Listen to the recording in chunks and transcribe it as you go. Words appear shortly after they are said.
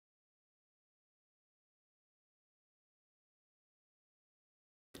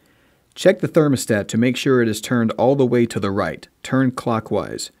Check the thermostat to make sure it is turned all the way to the right. Turn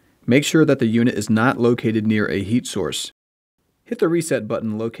clockwise. Make sure that the unit is not located near a heat source. Hit the reset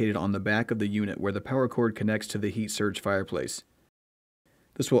button located on the back of the unit where the power cord connects to the heat surge fireplace.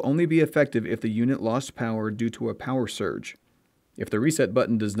 This will only be effective if the unit lost power due to a power surge. If the reset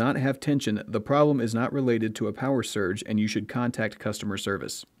button does not have tension, the problem is not related to a power surge and you should contact customer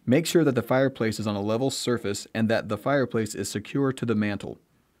service. Make sure that the fireplace is on a level surface and that the fireplace is secure to the mantle.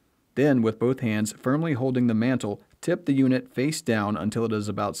 Then, with both hands firmly holding the mantle, tip the unit face down until it is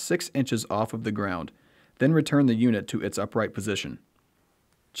about 6 inches off of the ground. Then return the unit to its upright position.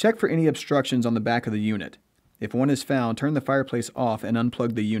 Check for any obstructions on the back of the unit. If one is found, turn the fireplace off and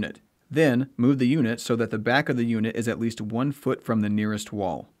unplug the unit. Then, move the unit so that the back of the unit is at least 1 foot from the nearest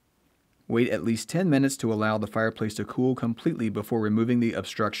wall. Wait at least 10 minutes to allow the fireplace to cool completely before removing the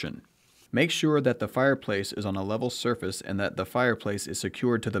obstruction. Make sure that the fireplace is on a level surface and that the fireplace is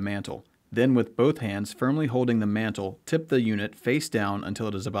secured to the mantle. Then, with both hands firmly holding the mantle, tip the unit face down until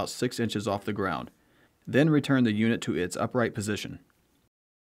it is about 6 inches off the ground. Then return the unit to its upright position.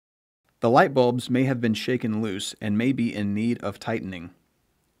 The light bulbs may have been shaken loose and may be in need of tightening.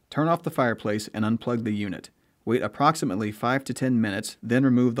 Turn off the fireplace and unplug the unit. Wait approximately 5 to 10 minutes, then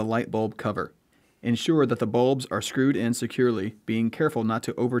remove the light bulb cover. Ensure that the bulbs are screwed in securely, being careful not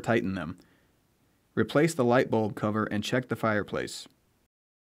to over-tighten them. Replace the light bulb cover and check the fireplace.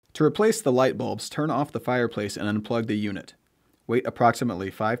 To replace the light bulbs, turn off the fireplace and unplug the unit. Wait approximately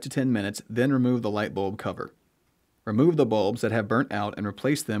 5 to 10 minutes, then remove the light bulb cover. Remove the bulbs that have burnt out and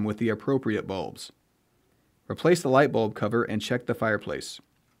replace them with the appropriate bulbs. Replace the light bulb cover and check the fireplace.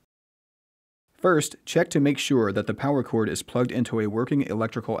 First, check to make sure that the power cord is plugged into a working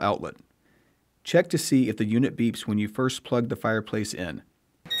electrical outlet. Check to see if the unit beeps when you first plug the fireplace in.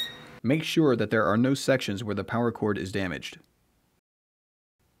 Make sure that there are no sections where the power cord is damaged.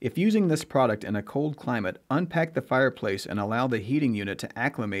 If using this product in a cold climate, unpack the fireplace and allow the heating unit to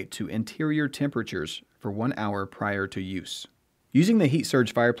acclimate to interior temperatures for 1 hour prior to use. Using the heat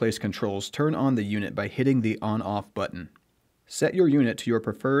surge fireplace controls, turn on the unit by hitting the on-off button. Set your unit to your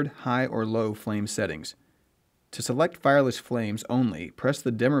preferred high or low flame settings. To select fireless flames only, press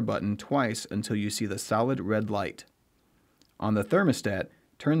the dimmer button twice until you see the solid red light. On the thermostat,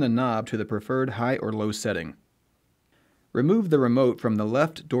 turn the knob to the preferred high or low setting. Remove the remote from the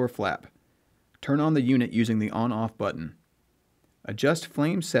left door flap. Turn on the unit using the on-off button. Adjust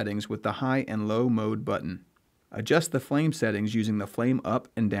flame settings with the high and low mode button. Adjust the flame settings using the flame up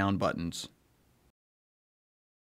and down buttons.